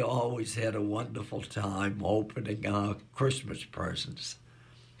we always had a wonderful time opening our Christmas presents.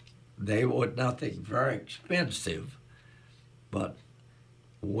 They were nothing very expensive, but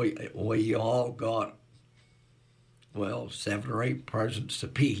we all got, well, 7 or 8 presents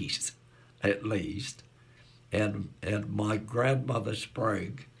apiece, at least. And my grandmother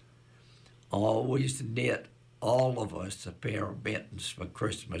Sprague always knit all of us a pair of mittens for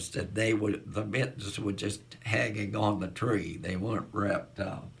Christmas, and the mittens were just hanging on the tree. They weren't wrapped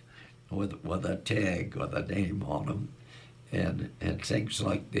up with a tag with a name on them. And things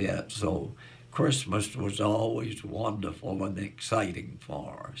like that. So Christmas was always wonderful and exciting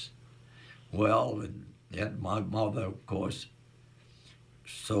for us. Well, and my mother, of course,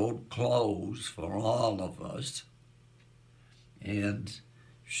 sewed clothes for all of us. And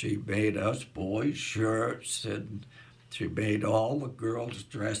she made us boys shirts, and she made all the girls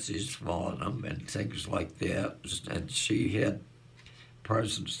dresses for them and things like that. And she had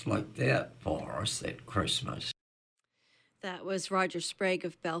presents like that for us at Christmas. That was Roger Sprague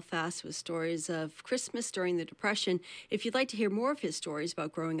of Belfast with stories of Christmas during the Depression. If you'd like to hear more of his stories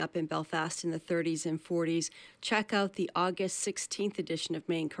about growing up in Belfast in the 30s and 40s, check out the August 16th edition of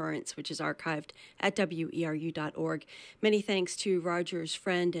Maine Currents, which is archived at WERU.org. Many thanks to Roger's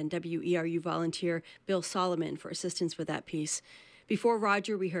friend and WERU volunteer Bill Solomon for assistance with that piece. Before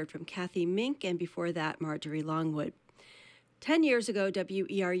Roger, we heard from Kathy Mink, and before that, Marjorie Longwood. 10 years ago,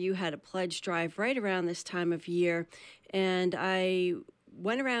 WERU had a pledge drive right around this time of year, and I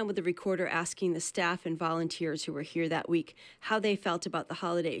went around with the recorder asking the staff and volunteers who were here that week how they felt about the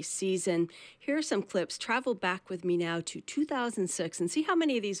holiday season. Here are some clips. Travel back with me now to 2006 and see how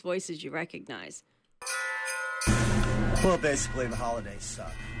many of these voices you recognize. Well, basically, the holidays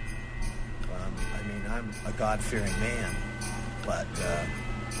suck. I mean, I'm a God-fearing man, but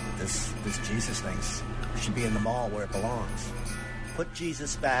this Jesus thing should be in the mall where it belongs. Put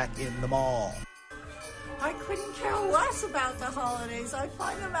Jesus back in the mall. I couldn't care less about the holidays. I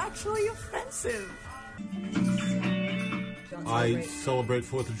find them actually offensive. I celebrate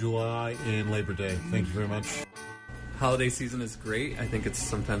 4th of July and Labor Day. Thank you very much. Holiday season is great. I think it's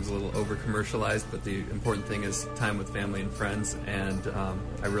sometimes a little over-commercialized, but the important thing is time with family and friends, and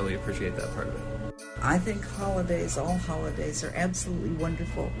I really appreciate that part of it. I think all holidays are absolutely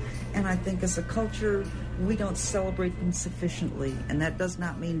wonderful, and I think as a culture, we don't celebrate them sufficiently, and that does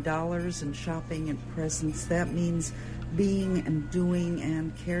not mean dollars and shopping and presents. That means being and doing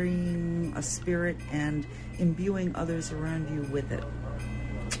and carrying a spirit and imbuing others around you with it,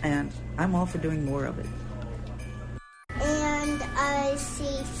 and I'm all for doing more of it. And I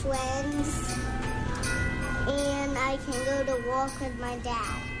see friends, and I can go to walk with my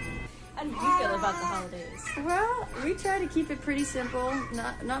dad. How do you feel about the holidays? Well, we try to keep it pretty simple.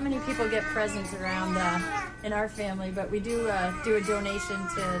 Not many people get presents around in our family, but we do a donation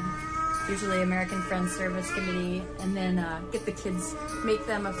to usually American Friends Service Committee, and then get the kids, make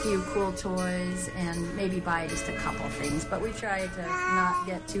them a few cool toys, and maybe buy just a couple things. But we try to not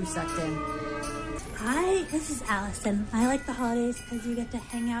get too sucked in. Hi, this is Allison. I like the holidays because you get to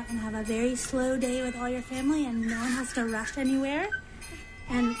hang out and have a very slow day with all your family and no one has to rush anywhere.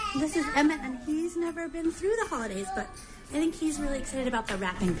 And this is Emmett, and he's never been through the holidays, but I think he's really excited about the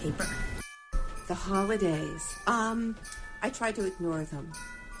wrapping paper. The holidays. I try to ignore them.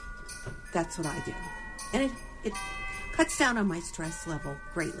 That's what I do. And it cuts down on my stress level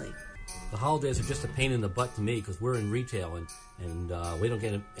greatly. The holidays are just a pain in the butt to me because we're in retail and we don't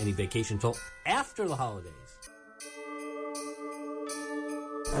get any vacation until after the holidays.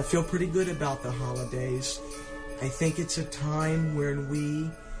 I feel pretty good about the holidays. I think it's a time when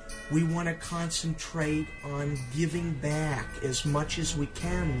we want to concentrate on giving back as much as we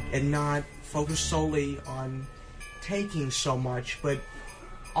can and not focus solely on taking so much, but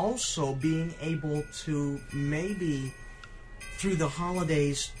also being able to maybe through the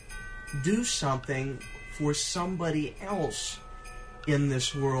holidays do something for somebody else in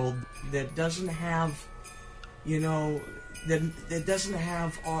this world that doesn't have, that doesn't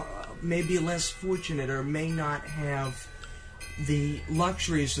have maybe less fortunate or may not have the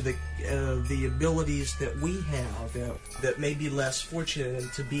luxuries or the abilities that we have that may be less fortunate,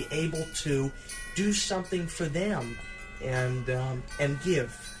 and to be able to do something for them and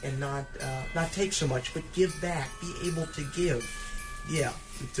give and not take so much, but give back, be able to give. Yeah,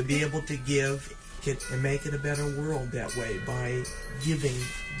 to be able to give and make it a better world that way by giving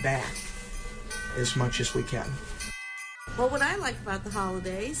back as much as we can. Well, what I like about the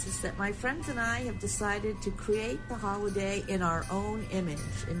holidays is that my friends and I have decided to create the holiday in our own image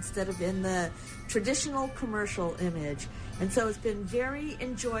instead of in the traditional commercial image. And so it's been very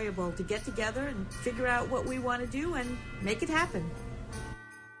enjoyable to get together and figure out what we want to do and make it happen.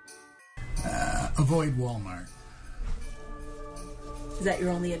 Avoid Walmart. Is that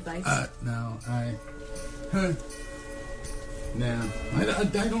your only advice? No, I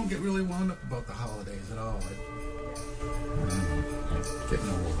don't get really wound up about the holidays at all. Getting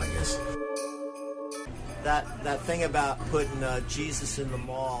old, I guess. That thing about putting Jesus in the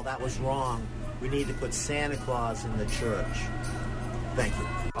mall, that was wrong. We need to put Santa Claus in the church. Thank you.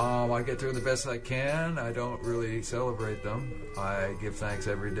 I get through the best I can. I don't really celebrate them. I give thanks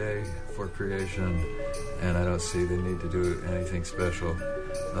every day for creation, and I don't see the need to do anything special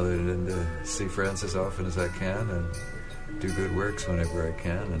other than to see friends as often as I can and do good works whenever I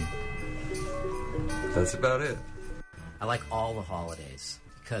can, and that's about it. I like all the holidays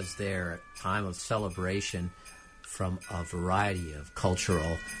because they're a time of celebration from a variety of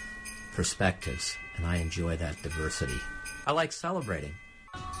cultural perspectives, and I enjoy that diversity. I like celebrating.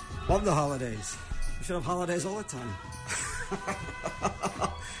 Love the holidays. We should have holidays all the time.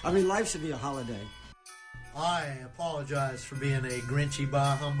 I mean, life should be a holiday. I apologize for being a Grinchy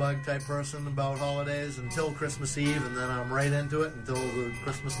bah humbug type person about holidays until Christmas Eve, and then I'm right into it until the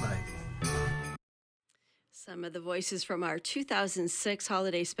Christmas night. Some of the voices from our 2006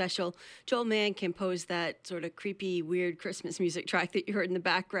 holiday special. Joel Mann composed that sort of creepy, weird Christmas music track that you heard in the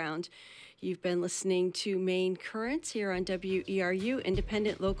background. You've been listening to Maine Currents here on WERU,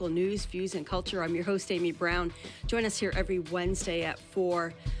 independent local news, views, and culture. I'm your host, Amy Brown. Join us here every Wednesday at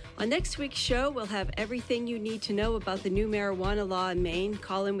 4. On next week's show, we'll have everything you need to know about the new marijuana law in Maine.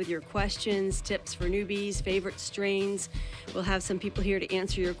 Call in with your questions, tips for newbies, favorite strains. We'll have some people here to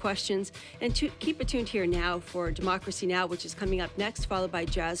answer your questions. And keep it tuned here now for Democracy Now!, which is coming up next, followed by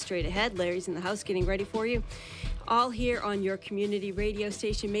Jazz Straight Ahead. Larry's in the house getting ready for you. All here on your community radio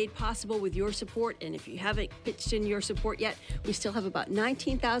station, made possible with your support. And if you haven't pitched in your support yet, we still have about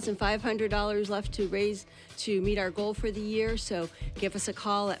 $19,500 left to raise to meet our goal for the year. So give us a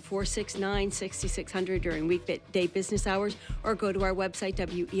call at 469-6600 during weekday business hours, or go to our website,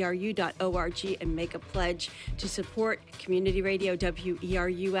 weru.org, and make a pledge to support community radio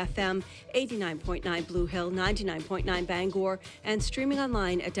WERU FM, 89.9 Blue Hill, 99.9 Bangor, and streaming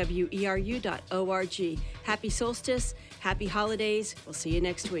online at weru.org. Happy solstice, happy holidays. We'll see you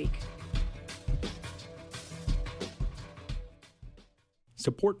next week.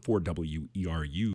 Support for WERU